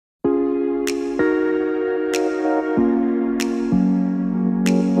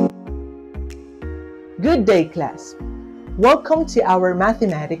Good day, class. Welcome to our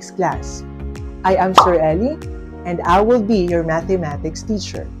mathematics class. I am Sir Ellie, and I will be your mathematics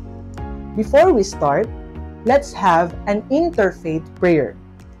teacher. Before we start, let's have an interfaith prayer.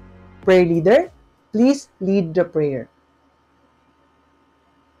 Prayer leader, please lead the prayer.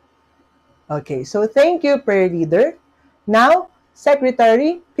 Okay, so thank you, prayer leader. Now,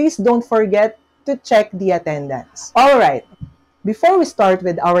 secretary, please don't forget to check the attendance. All right, before we start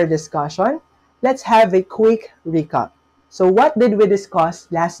with our discussion, let's have a quick recap. So what did we discuss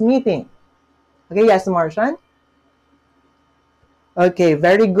last meeting? Okay, yes, Martian? Okay,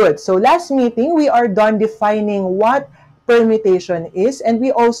 very good. So last meeting, we are done defining what permutation is, and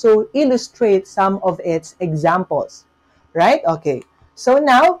we also illustrate some of its examples, right? Okay, so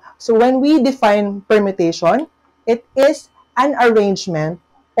now, when we define permutation, it is an arrangement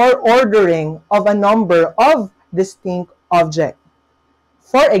or ordering of a number of distinct objects.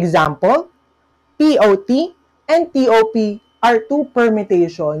 For example, POT and TOP are two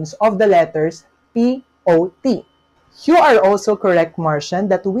permutations of the letters POT. You are also correct, Martian,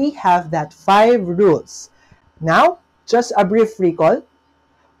 that we have that 5 rules. Now, just a brief recall,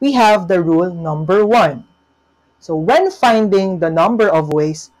 we have the rule number 1. So when finding the number of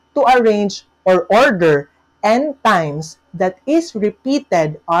ways to arrange or order n times that is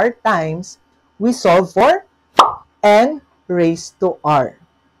repeated r times, we solve for n raised to r.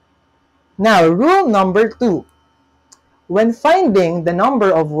 Now, rule number 2. When finding the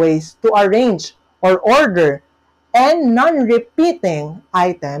number of ways to arrange or order n non-repeating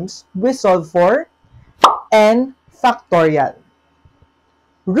items, we solve for n factorial.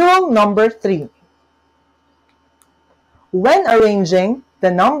 Rule number 3. When arranging the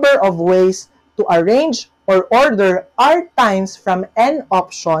number of ways to arrange or order r times from n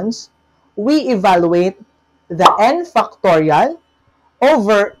options, we evaluate the n factorial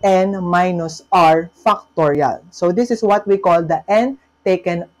over n minus r factorial. So this is what we call the n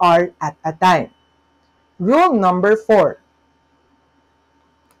taken r at a time. Rule number 4.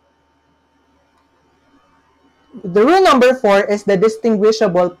 The rule number 4 is the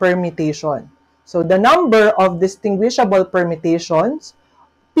distinguishable permutation. So the number of distinguishable permutations,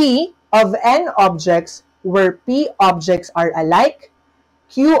 P of n objects where P objects are alike,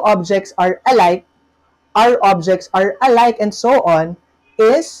 Q objects are alike, R objects are alike, and so on,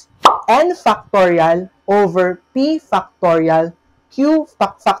 is n factorial over P factorial, Q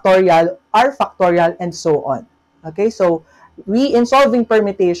factorial, R factorial, and so on. Okay, so in solving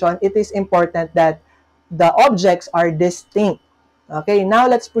permutation, it is important that the objects are distinct. Okay, now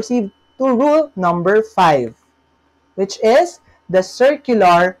let's proceed to rule number 5, which is the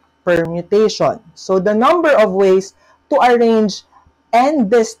circular permutation. So the number of ways to arrange n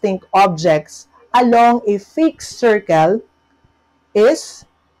distinct objects along a fixed circle is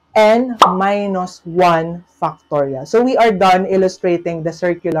n minus 1 factorial. So we are done illustrating the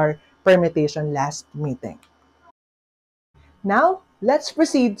circular permutation last meeting. Now, let's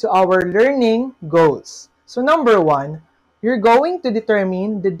proceed to our learning goals. So number 1, you're going to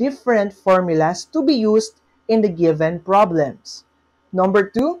determine the different formulas to be used in the given problems. Number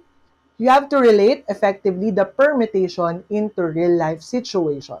 2, you have to relate effectively the permutation into real-life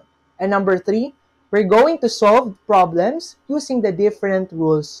situation. And number 3, we're going to solve problems using the different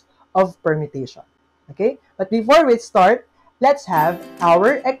rules of permutation. Okay? But before we start, let's have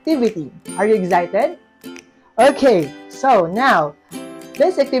our activity. Are you excited? Okay, so now,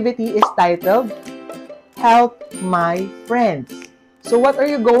 this activity is titled Help My Friends. So what are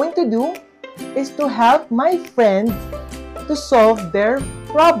you going to do is to help my friends to solve their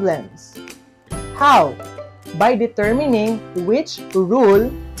problems. How? By determining which rule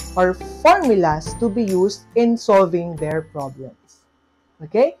or formulas to be used in solving their problems.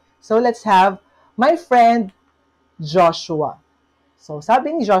 Okay? So let's have my friend Joshua. So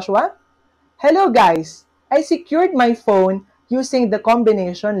sabi ni Joshua, "Hello guys, I secured my phone using the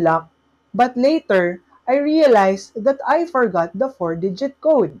combination lock, but later I realized that I forgot the 4-digit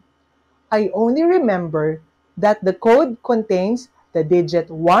code. I only remember that the code contains the digit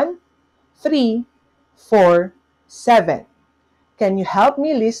 1, 3, 4, 7. Can you help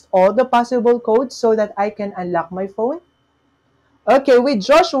me list all the possible codes so that I can unlock my phone?" Okay, with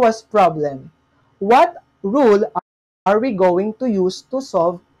Joshua's problem, what rule are we going to use to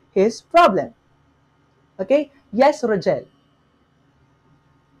solve his problem? Okay, yes, Rogel.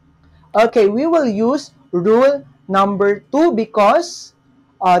 Okay, we will use rule number 2 because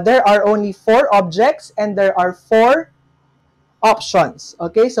there are only 4 objects and there are 4 options.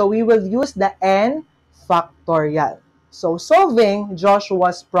 Okay, so we will use the n factorial. So solving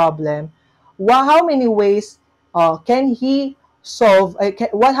Joshua's problem, how many ways can he solve,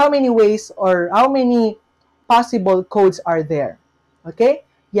 how many ways or how many possible codes are there? Okay,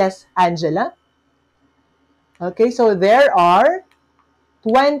 yes, Angela. Okay, so there are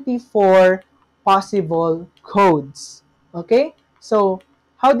 24 possible codes. Okay, so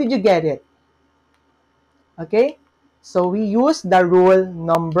how did you get it? Okay, so we use the rule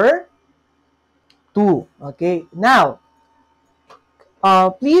number 2. Okay, now,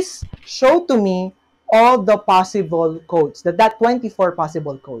 please show to me all the possible codes, that 24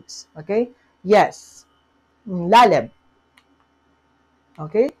 possible codes. Okay, yes, Laleb.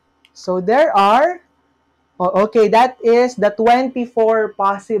 Okay, so there are, oh, okay, that is the 24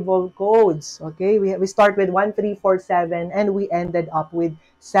 possible codes. Okay, we start with 1347 and we ended up with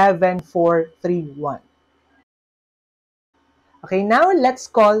 7431. Okay, now let's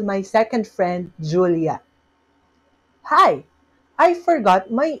call my second friend, Julia. Hi, I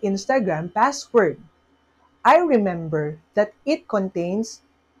forgot my Instagram password. I remember that it contains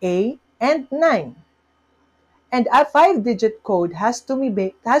A and 9, and a 5-digit code has to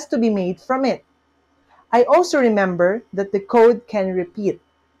be made from it. I also remember that the code can repeat.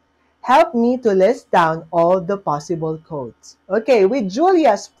 Help me to list down all the possible codes. Okay, with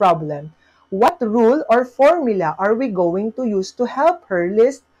Julia's problem, what rule or formula are we going to use to help her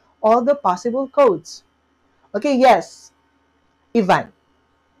list all the possible codes? Okay, yes, Ivan.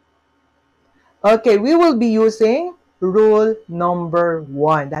 Okay, we will be using rule number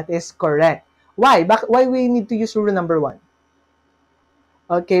 1. That is correct. Why? Why we need to use rule number 1?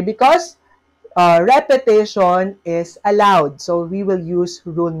 Okay, because repetition is allowed. So we will use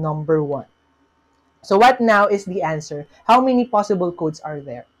rule number 1. So what now is the answer? How many possible codes are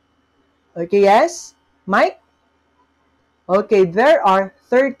there? Okay, yes? Mike? Okay, there are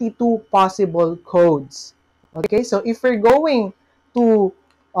 32 possible codes. Okay, so if we're going to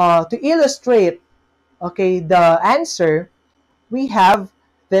illustrate, okay, the answer, we have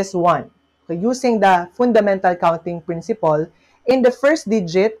this one. So using the fundamental counting principle, in the first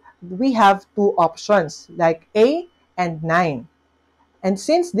digit, we have two options, like A and 9. And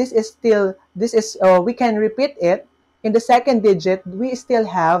since we can repeat it, in the second digit, we still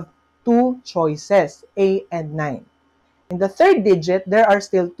have two choices, A and 9. In the third digit, there are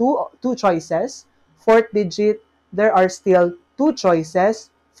still two choices. Fourth digit, there are still two choices.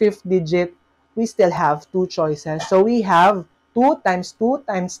 Fifth digit, we still have two choices. So we have 2 times 2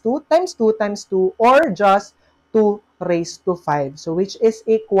 times 2 times 2 times 2, or just 2 raised to 5. So which is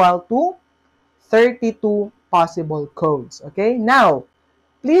equal to 32 possible codes. Okay, now,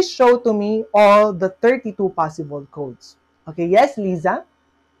 please show to me all the 32 possible codes. Okay, yes, Lisa?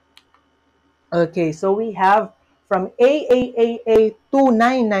 Okay, so we have from A to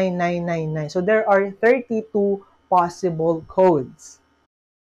 99999. So there are 32 possible codes.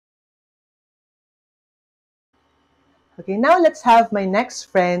 Okay, now let's have my next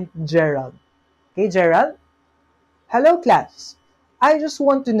friend, Gerald. Okay, Gerald? Hello, class. I just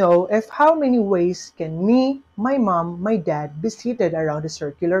want to know if how many ways can me, my mom, my dad be seated around a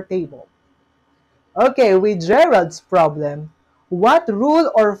circular table? Okay, with Gerald's problem, what rule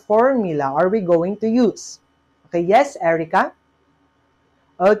or formula are we going to use? Okay, yes, Erica?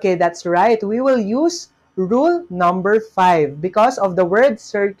 Okay, that's right. We will use rule number 5 because of the word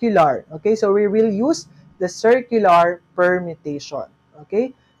circular. Okay, so we will use the circular permutation.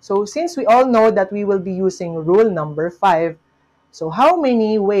 Okay, so since we all know that we will be using rule number 5, so how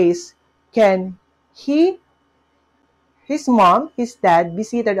many ways can his mom, his dad be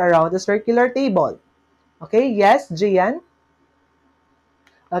seated around the circular table? Okay, yes, Jian?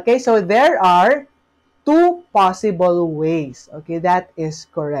 Okay, so there are two possible ways. Okay, that is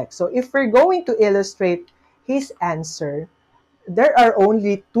correct. So if we're going to illustrate his answer, there are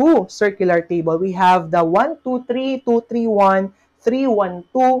only two circular table. We have the 1, 2, 3, 2, 3, 1, 3, 1,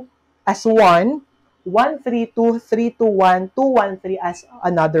 2 as one, 1, 3, 2, 3, 2, 1, 2, 1, 3 as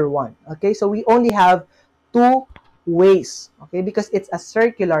another one. Okay, so we only have two ways. Okay, because it's a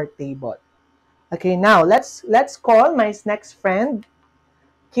circular table. Okay, now let's call my next friend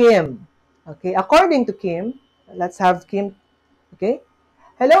Kim. Okay, according to Kim, let's have Kim. Okay,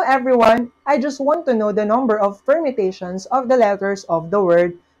 hello everyone. I just want to know the number of permutations of the letters of the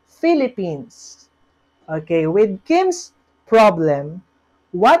word Philippines. Okay, with Kim's problem,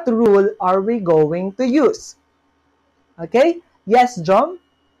 what rule are we going to use? Okay, yes, John?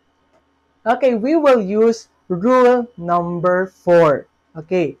 Okay, we will use rule number 4.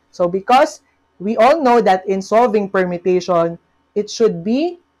 Okay, so because we all know that in solving permutation, it should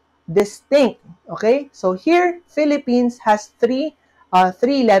be distinct. Okay, so here, Philippines has three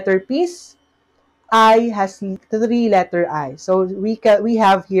letter P's. I has three letter I. So we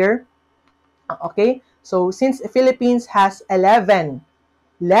have here, okay, So since Philippines has 11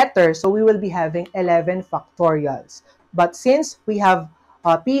 letters, so we will be having 11 factorials. But since we have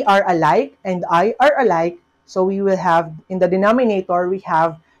P are alike and I are alike, so we will have, in the denominator, we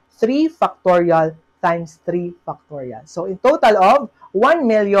have 3 factorial times 3 factorial. So in total of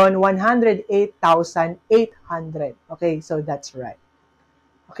 1,108,800. Okay, so that's right.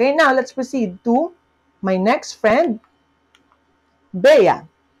 Okay, now let's proceed to my next friend, Bea.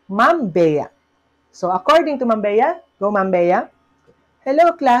 Ma'am Bea. So according to Ma'am Bea, go Ma'am Bea.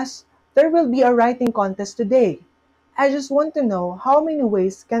 Hello class, there will be a writing contest today. I just want to know how many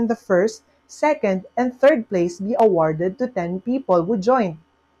ways can the first, second, and third place be awarded to 10 people who joined?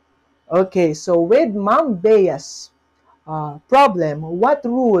 Okay, so with Ma'am Bea's problem, what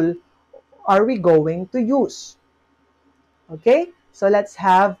rule are we going to use? Okay, so let's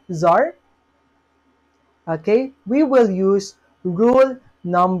have Zar. Okay, we will use rule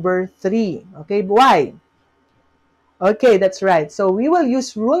number 3. Okay, why? Okay, that's right. So we will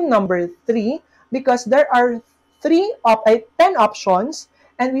use rule number 3 because there are 10 options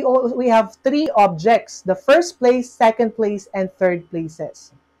and we have 3 objects, the first place, second place, and third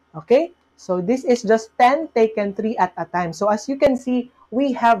places. Okay, so this is just 10 taken 3 at a time. So as you can see,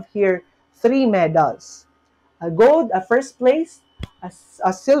 we have here 3 medals. A gold, a first place,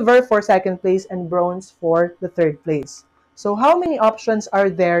 a silver for second place, and bronze for the third place. So how many options are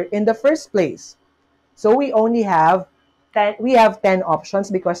there in the first place? So we only have 10, we have 10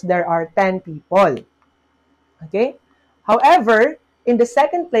 options because there are 10 people. Okay? However, in the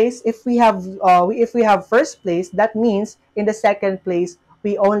second place, if we have first place, that means in the second place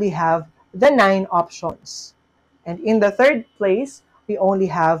we only have the 9 options. And in the third place, we only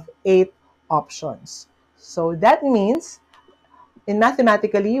have 8 options. So that means in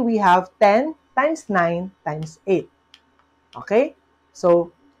mathematically we have 10 times 9 times 8. Okay?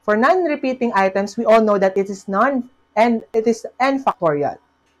 So for non-repeating items, we all know that it is n factorial.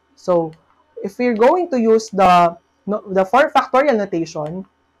 So if we're going to use the 4 factorial notation,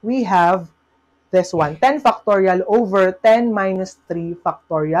 we have this one, 10 factorial over 10 minus 3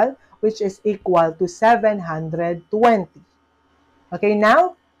 factorial, which is equal to 720. Okay,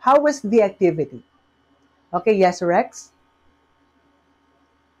 now, how was the activity? Okay, yes, Rex?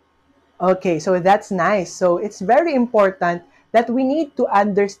 Okay, so that's nice. So it's very important that we need to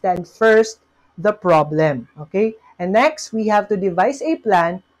understand first the problem. Okay, and next we have to devise a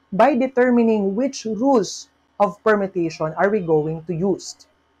plan by determining which rules of permutation are we going to use.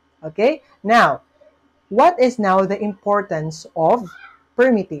 Okay, now what is now the importance of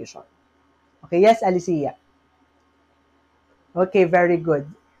permutation? Okay, yes, Alicia. Okay, very good.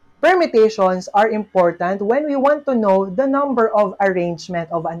 Permutations are important when we want to know the number of arrangement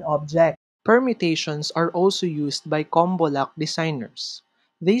of an object. Permutations are also used by combo lock designers.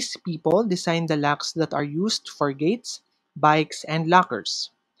 These people design the locks that are used for gates, bikes, and lockers.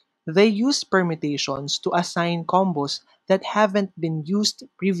 They use permutations to assign combos that haven't been used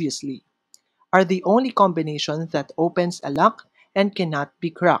previously, are the only combination that opens a lock and cannot be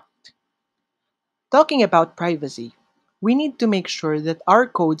cracked. Talking about privacy, we need to make sure that our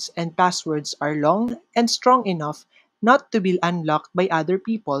codes and passwords are long and strong enough not to be unlocked by other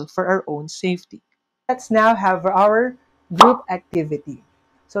people for our own safety. Let's now have our group activity.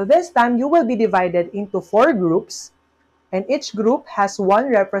 So this time you will be divided into 4 groups and each group has 1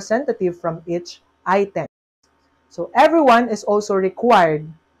 representative from each item. So everyone is also required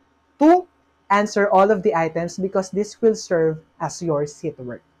to answer all of the items because this will serve as your seat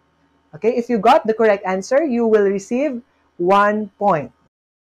work. Okay, if you got the correct answer, you will receive 1 point.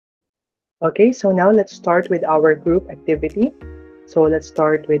 Okay, so now let's start with our group activity. So let's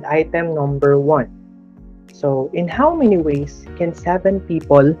start with item number 1. So in how many ways can 7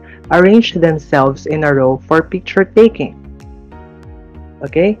 people arrange themselves in a row for picture taking?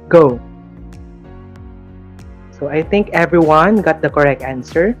 Okay, go. So I think everyone got the correct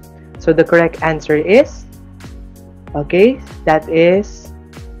answer. So the correct answer is, okay, that is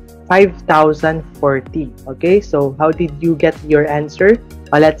 5,040. Okay, so how did you get your answer?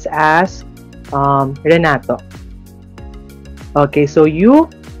 Let's ask Renato. Okay, so you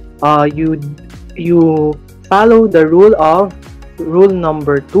follow the rule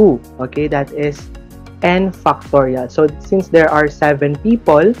number 2. Okay, that is n factorial. So since there are 7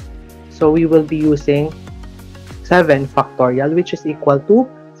 people, so we will be using 7 factorial, which is equal to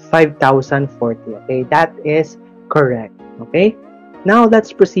 5,040. Okay, that is correct. Okay, now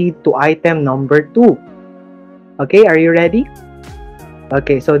let's proceed to item number 2. Okay, are you ready?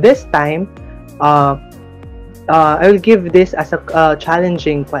 Okay, so this time, I will give this as a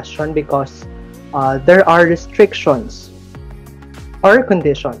challenging question because there are restrictions or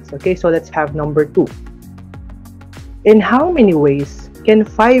conditions. Okay, so let's have number 2. In how many ways can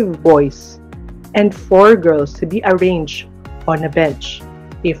 5 boys and 4 girls be arranged on a bench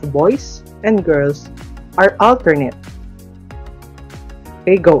if boys and girls are alternate?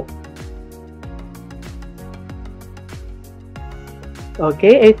 Okay, go.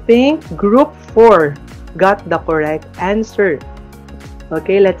 Okay, I think group 4 got the correct answer.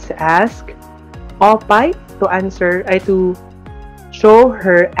 Okay, let's ask Opay to show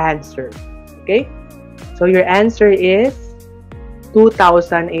her answer. Okay, so your answer is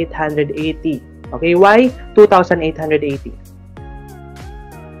 2,880. Okay, why 2,880?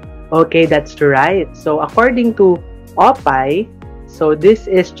 Okay, that's right. So according to Opay, so this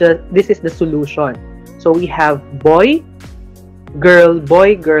is the solution. So we have boy, girl,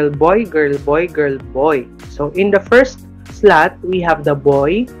 boy, girl, boy, girl, boy, girl, boy. So in the first slot, we have the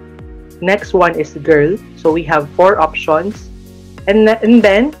boy. Next one is girl. So we have 4 options. And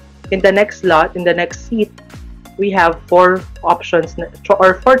then in the next slot, in the next seat, we have 4 options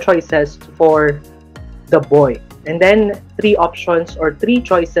or 4 choices for the boy. And then 3 options or 3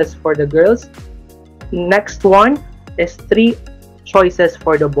 choices for the girls. Next one is 3 choices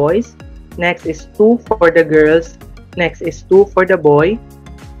for the boys. Next is 2 for the girls. Next is 2 for the boy,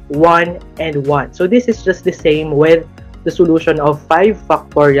 1 and 1. So this is just the same with the solution of 5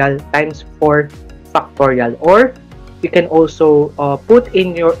 factorial times 4 factorial. Or you can also put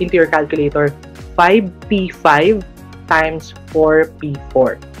into your calculator 5p5 times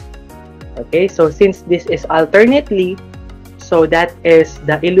 4p4. Okay, so since this is alternately, so that is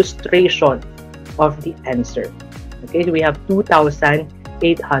the illustration of the answer. Okay, so we have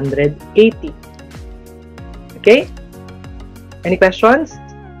 2,880. Okay, any questions?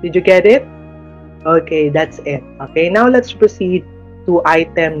 Did you get it? Okay, that's it. Okay, now let's proceed to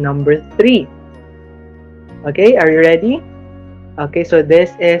item number 3. Okay, are you ready? Okay, so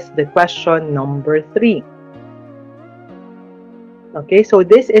this is the question number 3. Okay, so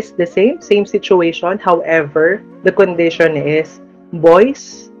this is the same situation. However, the condition is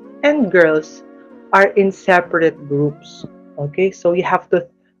boys and girls are in separate groups. Okay, so you have to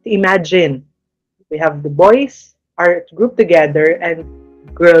imagine we have the boys are grouped together and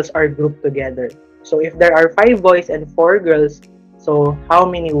girls are grouped together. So if there are 5 boys and 4 girls, so how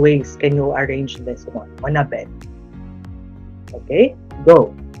many ways can you arrange this one on a bed? Okay,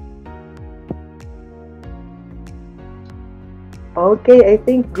 go. Okay, I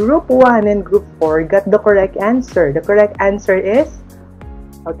think group 1 and group 4 got the correct answer. The correct answer is,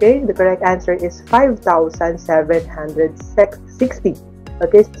 okay, the correct answer is 5,760.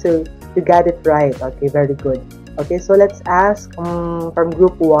 Okay, so you got it right. Okay, very good. Okay, so let's ask from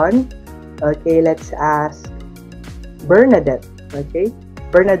group 1. Okay, let's ask Bernadette. Okay,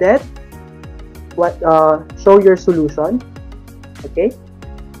 Bernadette, what show your solution. Okay,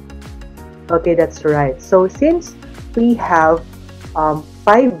 okay, that's right. So since we have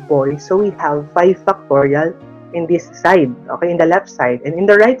 5 boys, so we have 5 factorial in this side, okay, in the left side, and in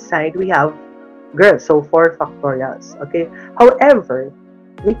the right side we have girls, so 4 factorials. Okay, however,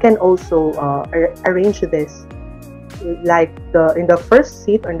 we can also arrange this like in the first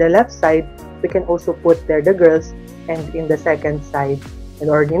seat on the left side, we can also put there the girls, and in the second side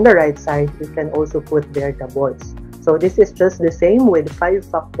or in the right side, we can also put there the boys. So this is just the same with 5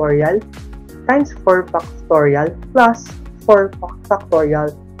 factorial times 4 factorial plus 4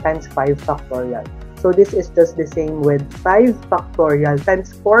 factorial times 5 factorial. So this is just the same with 5 factorial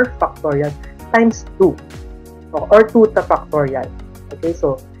times 4 factorial times 2 or 2 to factorial. Okay,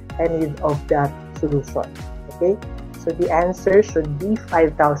 so any of that solution. Okay, so the answer should be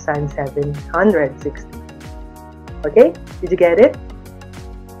 5,760. Okay, did you get it?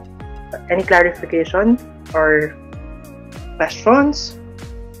 Any clarification or questions?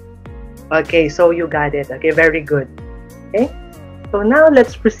 Okay, so you got it. Okay, very good. Okay, so now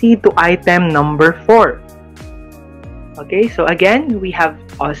let's proceed to item number 4. Okay, so again, we have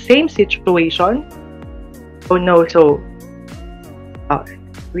a same situation. Oh no, so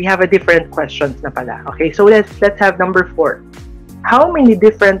we have a different questions na pala. Okay, so let's have number 4. How many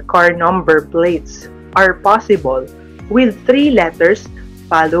different car number plates are possible with 3 letters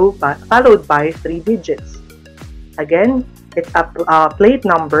followed by 3 digits? Again, it's a plate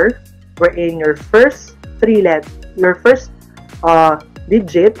number wherein your first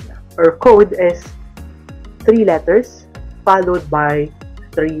digit or code is 3 letters followed by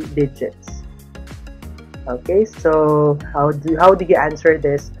 3 digits. Okay, so how do you answer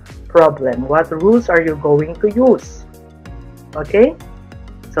this problem? What rules are you going to use? Okay,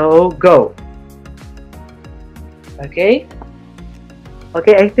 so go. Okay,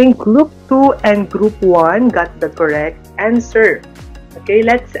 I think group 2 and group 1 got the correct answer. Okay,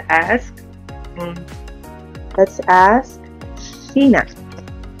 let's ask Let's ask Sheena.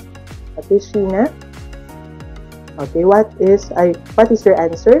 Okay, Sheena. Okay, what is your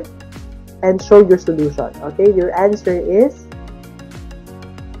answer? And show your solution. Okay, your answer is,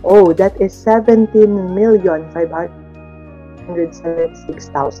 oh, that is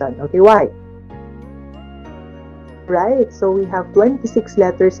 17,576,000. Okay, why? Right, so we have 26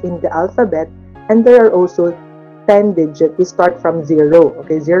 letters in the alphabet, and there are also 10 digits. We start from 0.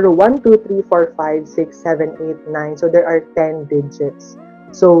 Okay, 0, 1, 2, 3, 4, 5, 6, 7, 8, 9. So there are 10 digits.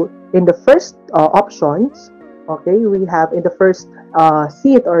 So in the first options, okay, we have in the first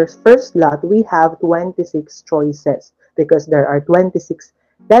seat or first slot, we have 26 choices because there are 26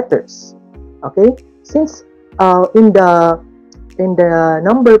 letters. Okay, since in the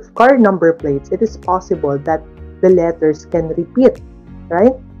car number plates, it is possible that the letters can repeat,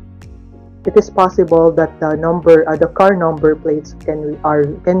 right? It is possible that the car number plates can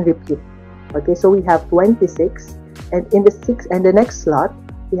repeat. Okay, so we have 26, and in the next slot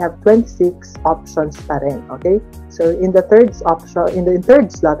we have 26 options pa rin. Okay, so in the third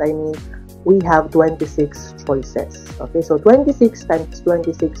slot, I mean, we have 26 choices. Okay, so 26 times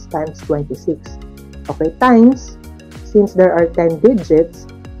 26 times 26. Okay, times, since there are 10 digits,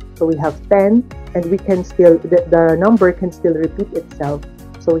 so we have 10, and we can still, the number can still repeat itself.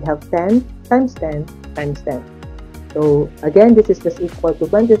 So we have 10 times 10 times 10. So again, this is just equal to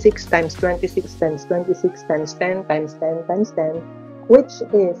 26 times 26 times 26 times 10 times 10 times 10, which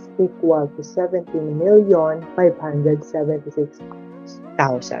is equal to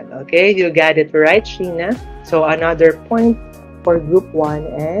 17,576,000. Okay, you got it right, Sheena. So another point for group 1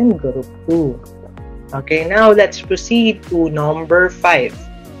 and group 2. Okay, now let's proceed to number 5.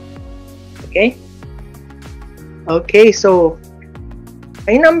 Okay? Okay, so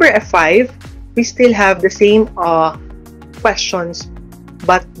in number 5, we still have the same questions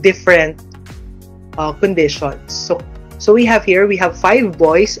but different conditions. So we have 5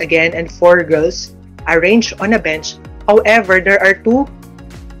 boys again and 4 girls arranged on a bench. However, there are 2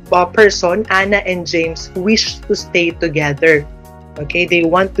 person, Anna and James, who wish to stay together. Okay, they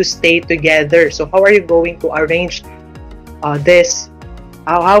want to stay together. So how are you going to arrange this?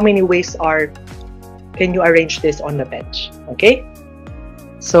 How many ways can you arrange this on the bench? Okay,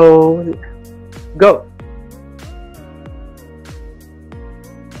 so go.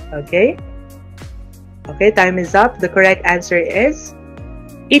 Okay, time is up. The correct answer is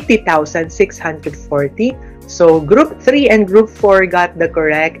 80,640. So group 3 and group 4 got the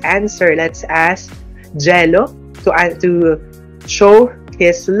correct answer. Let's ask Jello to show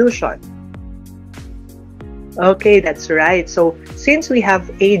his solution. Okay, that's right. So since we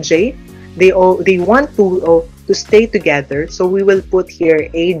have AJ, they want to stay together. So we will put here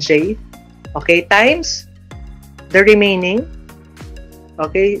AJ. Okay, times the remaining.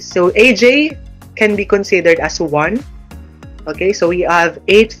 Okay, so AJ can be considered as 1. Okay, so we have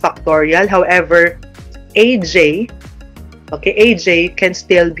 8 factorial. However, AJ can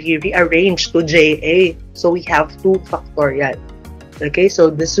still be rearranged to JA. So we have 2 factorial. Okay, so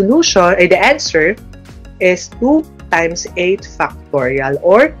the solution, the answer is 2 times 8 factorial,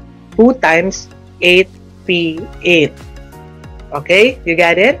 or 2 times 8p8. Okay, you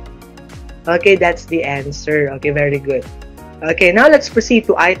got it? Okay, that's the answer. Okay, very good. Okay, now let's proceed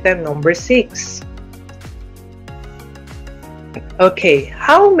to item number 6. Okay,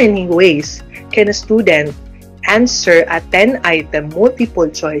 how many ways can a student answer a 10-item multiple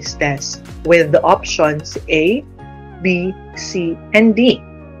choice test with the options A, B, C, and D?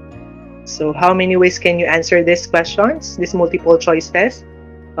 So how many ways can you answer these questions, this multiple choice test?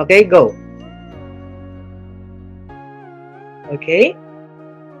 Okay, go.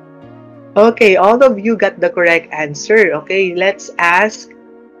 Okay, all of you got the correct answer. Okay, let's ask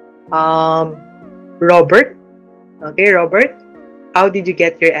Robert. Okay, Robert, how did you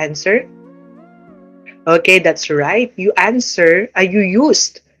get your answer? Okay, that's right. You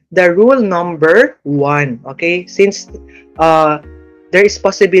used the rule number 1. Okay, since there is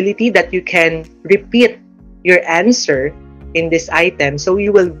possibility that you can repeat your answer in this item, so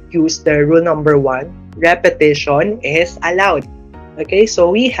you will use the rule number 1. Repetition is allowed. Okay, so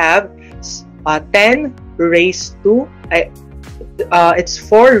we have 10 raised to it's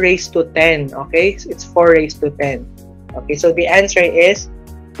 4 raised to 10. Okay, it's 4 raised to 10. Okay, so the answer is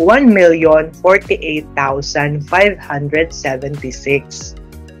 1,048,576.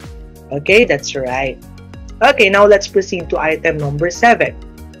 Okay, that's right. Okay, now let's proceed to item number 7.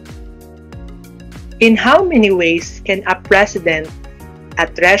 In how many ways can a president, a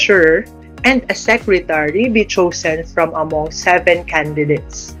treasurer, and a secretary be chosen from among 7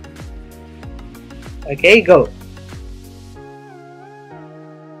 candidates? Okay, go.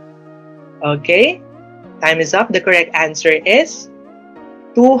 Okay, Time is up. The correct answer is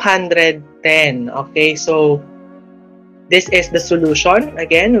 210. Okay, so this is the solution.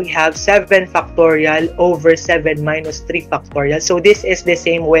 Again, we have 7 factorial over 7 minus 3 factorial. So this is the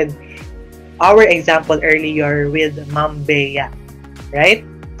same with our example earlier with Ma'am Bea, right?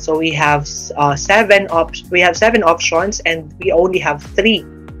 So we have seven options and we only have 3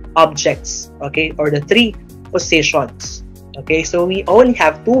 objects, okay, or the 3 positions. Okay, so we only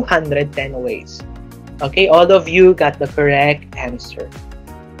have 210 ways. Okay, all of you got the correct answer.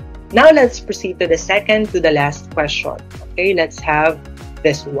 Now let's proceed to the second to the last question. Okay, let's have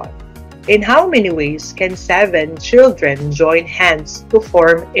this one. In how many ways can 7 children join hands to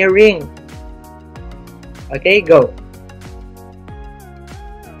form a ring? Okay, go.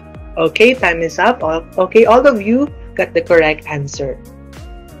 Okay, time is up. Okay, all of you got the correct answer.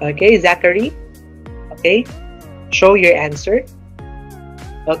 Okay, Zachary. Okay, show your answer.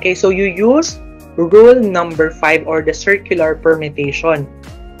 Okay, so you use rule number 5 or the circular permutation.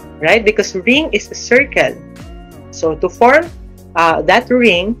 Right? Because ring is a circle. So to form that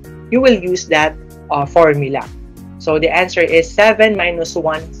ring, you will use that formula. So the answer is 7 minus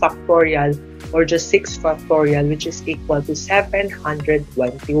 1 factorial or just 6 factorial, which is equal to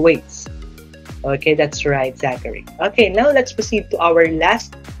 720 ways. Okay, that's right, Zachary. Okay, now let's proceed to our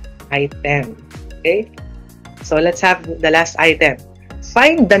last item. Okay, so let's have the last item.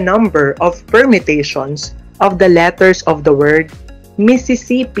 Find the number of permutations of the letters of the word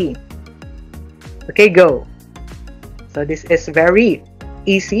Mississippi. Okay, go. So this is very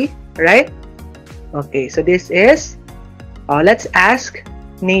easy, right? Okay, so this is, let's ask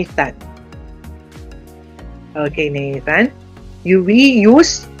Nathan. Okay, Nathan, we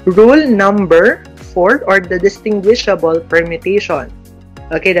use rule number 4 or the distinguishable permutation.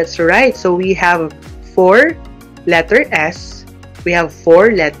 Okay, that's right. So we have 4 letter S, we have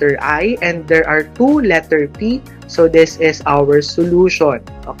 4 letter I, and there are 2 letter P. So this is our solution.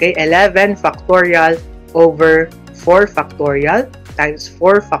 Okay, 11 factorial over 4 factorial times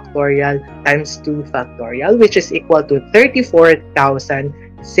 4 factorial times 2 factorial, which is equal to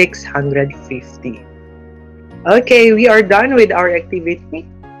 34,650. Okay, we are done with our activity.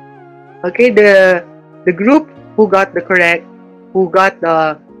 Okay, the group who got the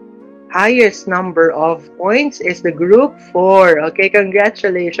highest number of points is the group 4. Okay,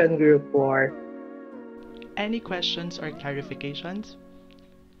 congratulations, group 4. Any questions or clarifications?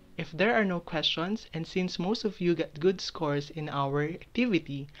 If there are no questions, and since most of you got good scores in our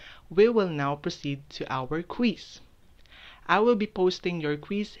activity, we will now proceed to our quiz. I will be posting your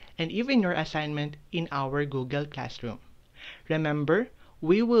quiz and even your assignment in our Google Classroom. Remember,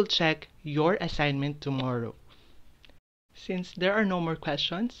 we will check your assignment tomorrow. Since there are no more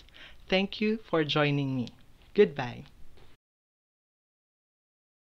questions, thank you for joining me. Goodbye.